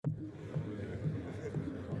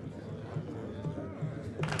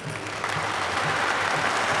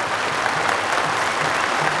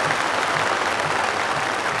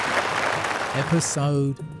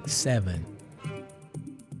Episode 7.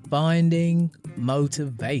 Finding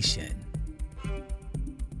Motivation.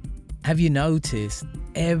 Have you noticed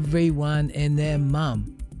everyone and their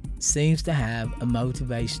mum seems to have a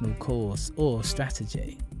motivational course or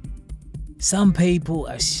strategy? Some people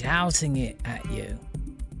are shouting it at you,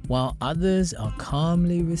 while others are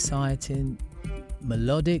calmly reciting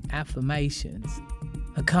melodic affirmations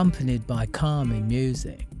accompanied by calming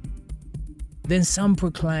music. Then some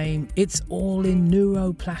proclaim it's all in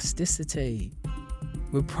neuroplasticity.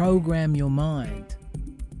 Reprogram your mind.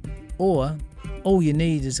 Or all you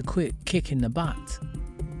need is a quick kick in the butt.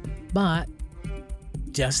 But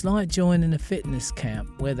just like joining a fitness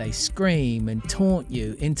camp where they scream and taunt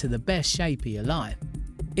you into the best shape of your life,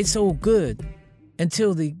 it's all good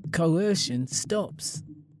until the coercion stops.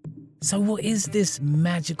 So what is this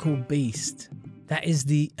magical beast that is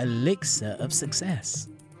the elixir of success?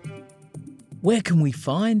 Where can we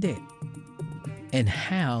find it? And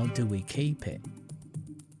how do we keep it?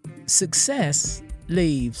 Success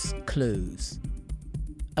leaves clues.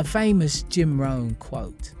 A famous Jim Rohn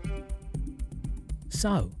quote.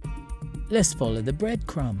 So, let's follow the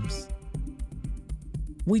breadcrumbs.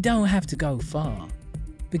 We don't have to go far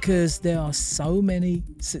because there are so many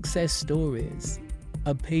success stories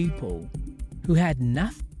of people who had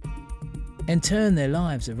nothing and turned their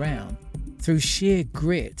lives around through sheer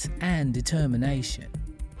grit and determination.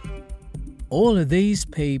 All of these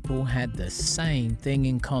people had the same thing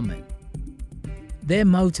in common. Their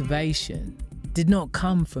motivation did not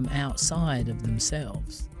come from outside of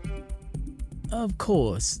themselves. Of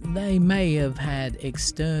course, they may have had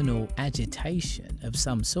external agitation of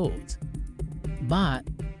some sort, but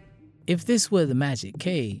if this were the magic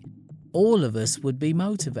key, all of us would be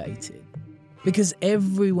motivated. Because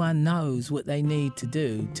everyone knows what they need to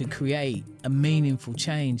do to create a meaningful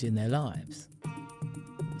change in their lives.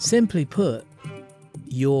 Simply put,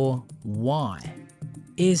 your why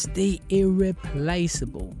is the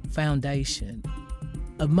irreplaceable foundation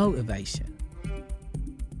of motivation.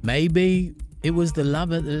 Maybe it was the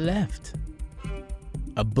lover that left,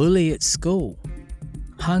 a bully at school,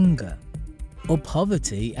 hunger, or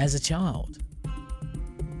poverty as a child.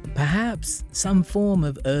 Perhaps some form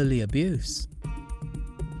of early abuse.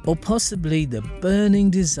 Or possibly the burning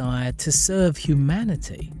desire to serve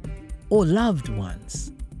humanity or loved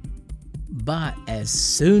ones. But as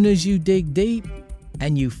soon as you dig deep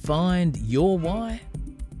and you find your why,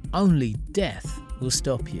 only death will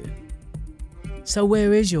stop you. So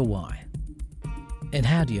where is your why? And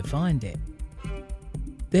how do you find it?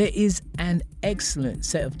 There is an excellent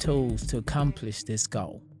set of tools to accomplish this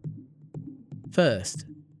goal. First,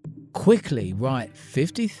 quickly write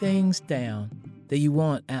 50 things down that you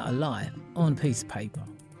want out of life on a piece of paper.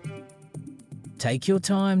 Take your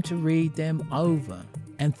time to read them over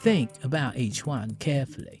and think about each one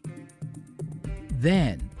carefully.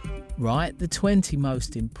 Then, write the 20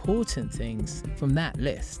 most important things from that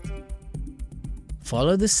list.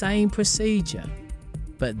 Follow the same procedure,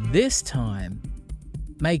 but this time,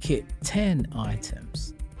 make it 10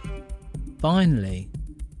 items. Finally,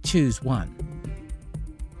 choose one.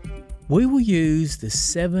 We will use the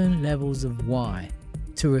 7 levels of why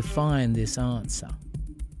to refine this answer.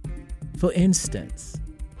 For instance,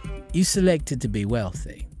 you selected to be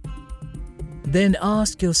wealthy. Then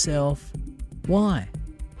ask yourself, why?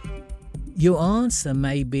 Your answer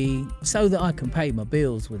may be so that I can pay my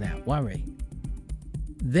bills without worry.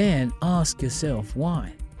 Then ask yourself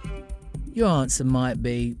why. Your answer might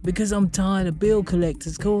be because I'm tired of bill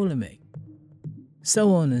collectors calling me.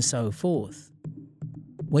 So on and so forth.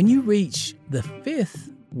 When you reach the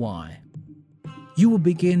 5th why, you will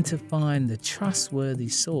begin to find the trustworthy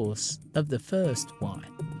source of the first why.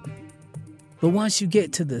 But once you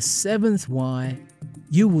get to the 7th why,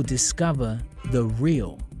 you will discover the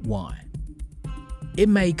real why. It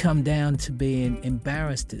may come down to being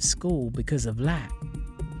embarrassed at school because of lack.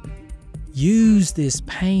 Use this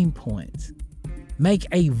pain point. Make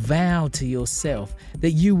a vow to yourself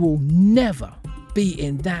that you will never be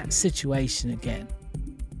in that situation again.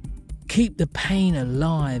 Keep the pain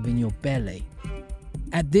alive in your belly.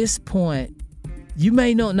 At this point, you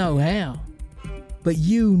may not know how, but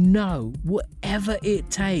you know whatever it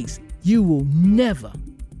takes, you will never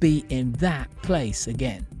be in that place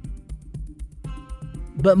again.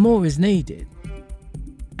 But more is needed.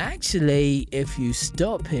 Actually, if you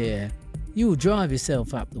stop here, you will drive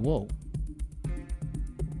yourself up the wall.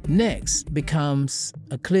 Next becomes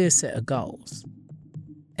a clear set of goals.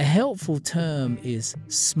 A helpful term is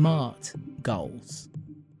SMART goals.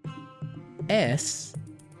 S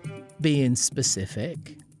being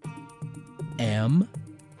specific, M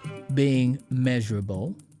being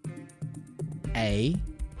measurable, A,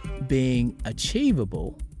 being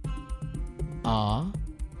achievable, R,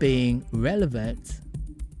 being relevant,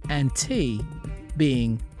 and T,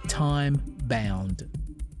 being time-bound.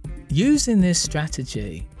 Using this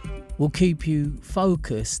strategy will keep you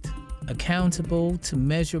focused, accountable to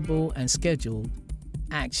measurable and scheduled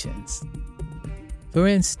actions. For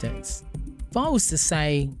instance, if I was to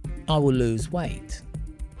say I will lose weight,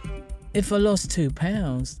 if I lost 2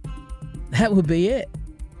 pounds, that would be it.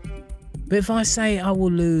 But if I say I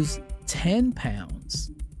will lose 10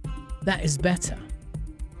 pounds, that is better.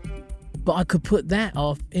 But I could put that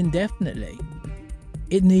off indefinitely.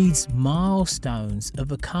 It needs milestones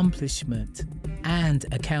of accomplishment and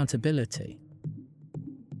accountability.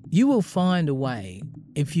 You will find a way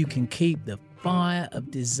if you can keep the fire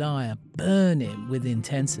of desire burning with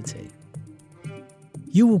intensity.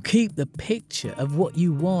 You will keep the picture of what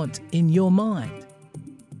you want in your mind.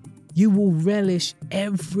 You will relish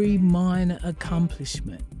every minor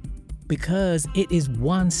accomplishment because it is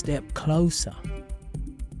one step closer.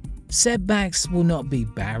 Setbacks will not be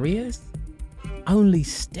barriers, only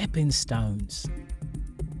stepping stones.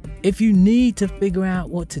 If you need to figure out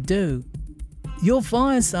what to do, you'll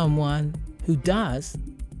find someone who does,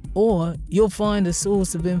 or you'll find a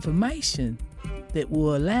source of information that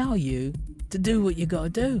will allow you to do what you gotta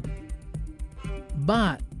do.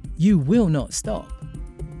 But you will not stop.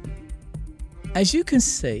 As you can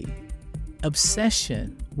see,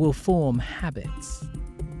 obsession will form habits.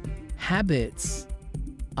 Habits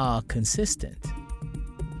are consistent.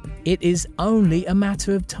 It is only a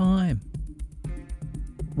matter of time.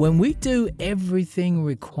 When we do everything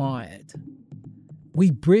required,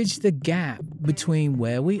 we bridge the gap between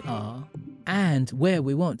where we are and where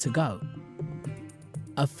we want to go.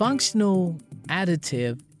 A functional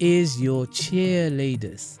additive is your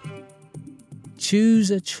cheerleaders. Choose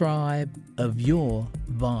a tribe of your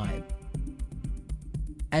vibe.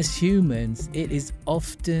 As humans, it is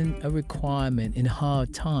often a requirement in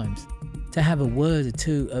hard times to have a word or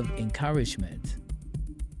two of encouragement.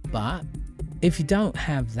 But if you don't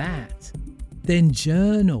have that, then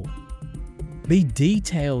journal. Be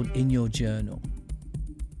detailed in your journal.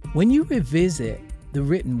 When you revisit the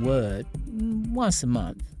written word once a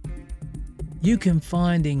month, you can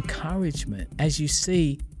find encouragement as you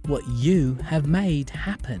see what you have made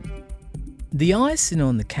happen. The icing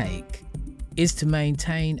on the cake is to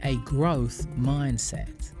maintain a growth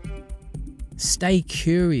mindset. Stay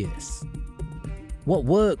curious. What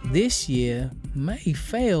worked this year may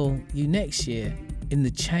fail you next year in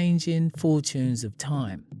the changing fortunes of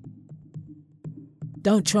time.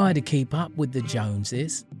 Don't try to keep up with the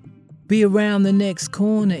Joneses. Be around the next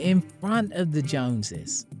corner in front of the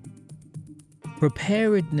Joneses.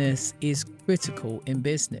 Preparedness is critical in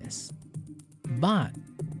business. But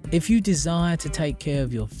if you desire to take care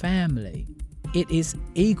of your family, it is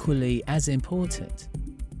equally as important.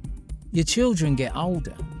 Your children get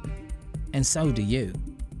older, and so do you.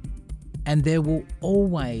 And there will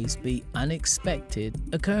always be unexpected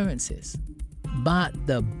occurrences. But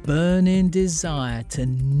the burning desire to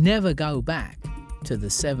never go back to the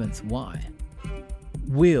seventh why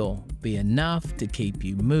will be enough to keep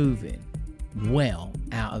you moving well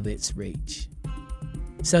out of its reach.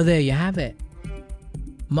 So there you have it.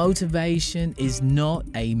 Motivation is not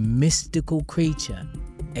a mystical creature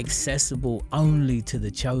accessible only to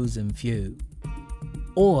the chosen few,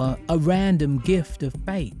 or a random gift of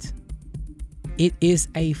fate. It is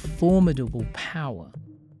a formidable power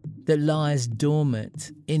that lies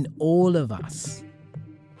dormant in all of us.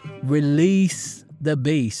 Release the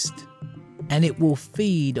beast, and it will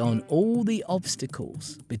feed on all the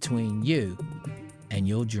obstacles between you and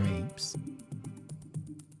your dreams.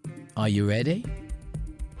 Are you ready?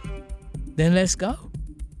 Then let's go.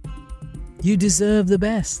 You deserve the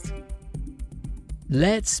best.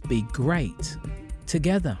 Let's be great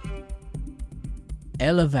together.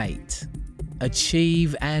 Elevate,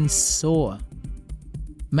 achieve, and soar.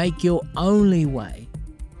 Make your only way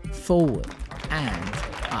forward and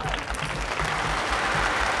up.